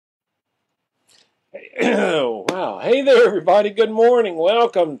Wow. Hey there, everybody. Good morning.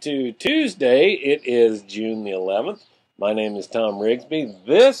 Welcome to Tuesday. It is June the 11th. My name is Thom Rigsby.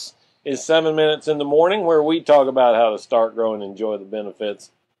 This is 7 Minutes in the Morning, where we talk about how to start, grow, and enjoy the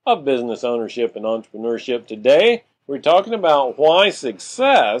benefits of business ownership and entrepreneurship. Today, we're talking about why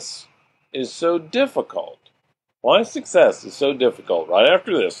success is so difficult. Why success is so difficult. Right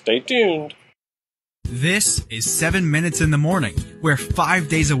after this. Stay tuned. This is 7 Minutes in the Morning, where 5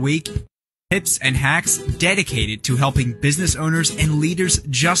 days a week, tips and hacks dedicated to helping business owners and leaders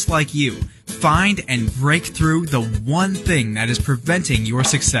just like you find and break through the one thing that is preventing your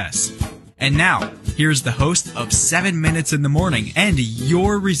success. And now, here's the host of 7 Minutes in the Morning and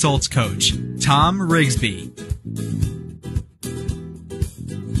your results coach, Thom Rigsby.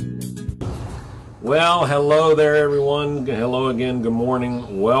 Well, hello there, everyone. Hello again. Good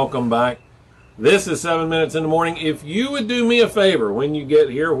morning. Welcome back. This is 7 Minutes in the Morning. If you would do me a favor when you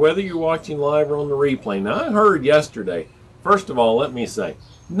get here, whether you're watching live or on the replay. Now, I heard yesterday, first of all, let me say,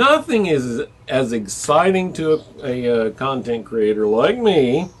 nothing is as exciting to a content creator like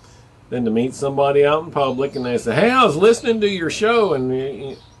me than to meet somebody out in public and they say, hey, I was listening to your show, and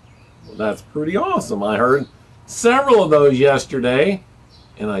well, that's pretty awesome. I heard several of those yesterday,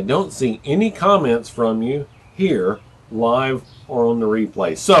 and I don't see any comments from you here, live or on the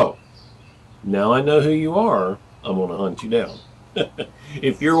replay. So, now I know who you are. I'm going to hunt you down.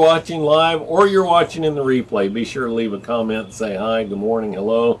 If you're watching live or you're watching in the replay, be sure to leave a comment and say hi, good morning,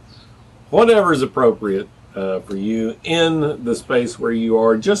 hello, whatever is appropriate for you in the space where you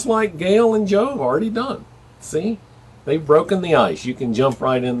are, just like Gail and Joe have already done. See? They've broken the ice. You can jump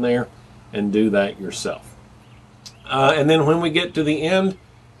right in there and do that yourself. And then when we get to the end,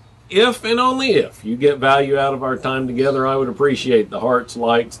 if and only if you get value out of our time together, I would appreciate the hearts,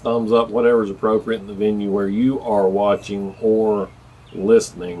 likes, thumbs up, whatever is appropriate in the venue where you are watching or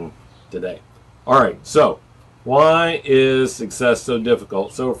listening today. All right, so why is success so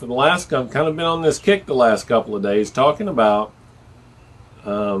difficult? So for the last, I've kind of been on this kick the last couple of days talking about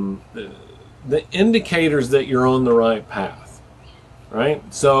the indicators that you're on the right path, right?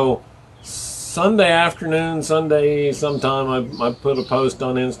 So Sunday afternoon, Sunday sometime, I put a post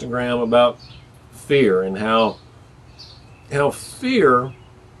on Instagram about fear and how fear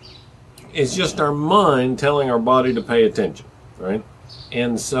is just our mind telling our body to pay attention, right?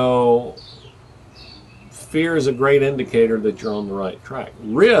 And so fear is a great indicator that you're on the right track.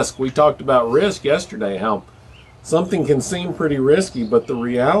 Risk, we talked about risk yesterday, how something can seem pretty risky, but the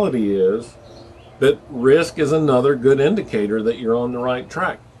reality is that risk is another good indicator that you're on the right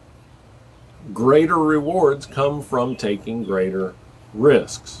track. Greater rewards come from taking greater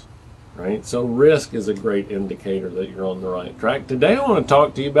risks, right? So risk is a great indicator that you're on the right track. Today I want to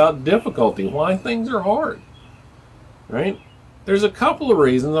talk to you about difficulty, why things are hard, right? There's a couple of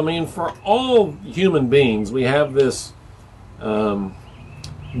reasons. I mean, for all human beings, we have this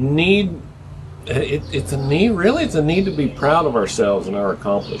need. It's a need, really. It's a need to be proud of ourselves and our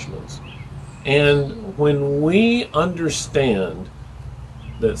accomplishments. And when we understand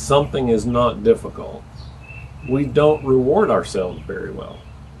that something is not difficult, we don't reward ourselves very well.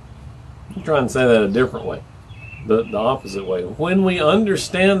 I'm trying to say that a different way, the opposite way. When we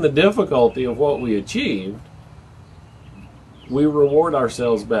understand the difficulty of what we achieved, we reward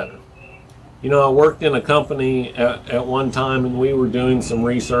ourselves better. You know, I worked in a company at one time, and we were doing some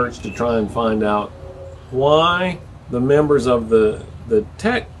research to try and find out why the members of the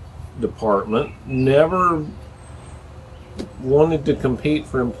tech department never wanted to compete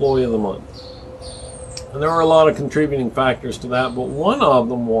for Employee of the Month. And there were a lot of contributing factors to that, but one of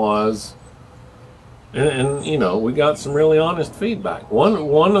them was, and you know, we got some really honest feedback.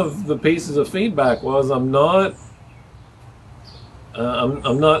 One of the pieces of feedback was, I'm not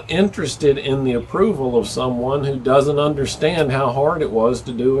interested in the approval of someone who doesn't understand how hard it was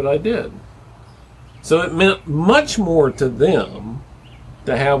to do what I did. So it meant much more to them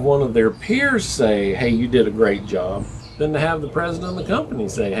to have one of their peers say, hey, you did a great job, than to have the president of the company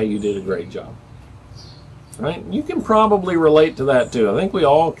say, hey, you did a great job. Right? You can probably relate to that too. I think we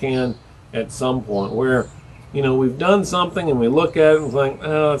all can at some point where, you know, we've done something and we look at it and think,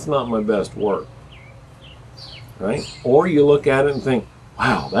 oh, that's not my best work. Right? Or you look at it and think,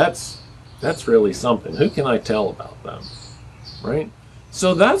 wow, that's really something. Who can I tell about that? Right?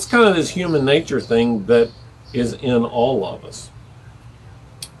 So that's kind of this human nature thing that is in all of us.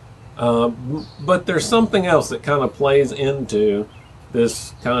 But there's something else that kind of plays into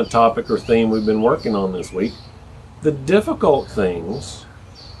this kind of topic or theme we've been working on this week. The difficult things,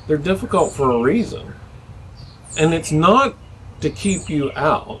 they're difficult for a reason. And it's not to keep you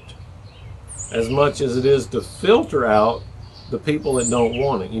out as much as it is to filter out the people that don't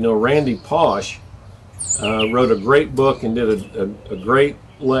want it. You know, Randy Pausch wrote a great book and did a great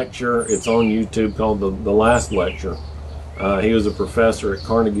lecture. It's on YouTube called The Last Lecture. He was a professor at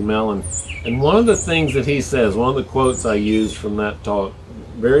Carnegie Mellon. And one of the things that he says, one of the quotes I use from that talk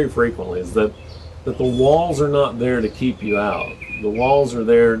very frequently is that the walls are not there to keep you out. The walls are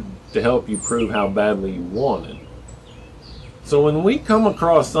there to help you prove how badly you want it. So when we come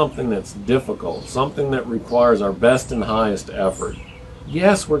across something that's difficult, something that requires our best and highest effort,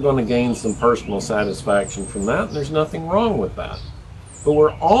 yes, we're going to gain some personal satisfaction from that, and there's nothing wrong with that. But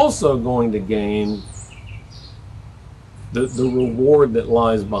we're also going to gain the reward that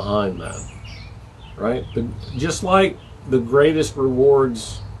lies behind that, right? Just like the greatest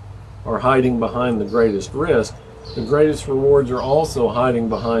rewards are hiding behind the greatest risk, the greatest rewards are also hiding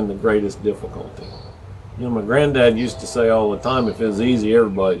behind the greatest difficulty. You know, my granddad used to say all the time, if it was easy,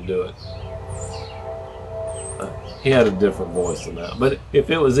 everybody'd do it. He had a different voice than that. But if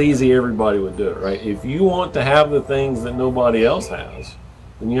it was easy, everybody would do it, right? If you want to have the things that nobody else has,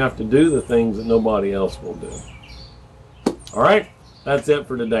 then you have to do the things that nobody else will do. All right, that's it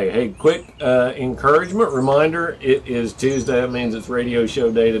for today. Hey, quick encouragement, reminder, it is Tuesday. That means it's radio show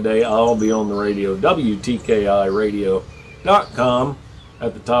day today. I'll be on the radio, WTKIradio.com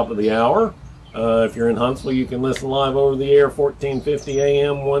at the top of the hour. If you're in Huntsville, you can listen live over the air, 1450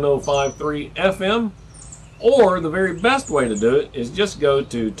 AM, 105.3 FM. Or the very best way to do it is just go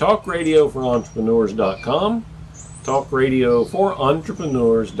to talkradioforentrepreneurs.com.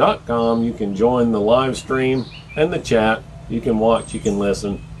 Talkradioforentrepreneurs.com. You can join the live stream and the chat. You can watch, you can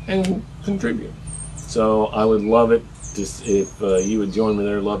listen, and contribute. So I would love it if you would join me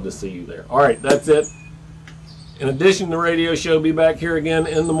there. Love to see you there. All right, that's it. In addition to the radio show, be back here again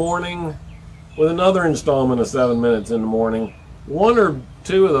in the morning with another installment of 7 Minutes in the Morning. One or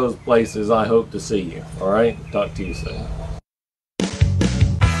two of those places I hope to see you. All right, talk to you soon.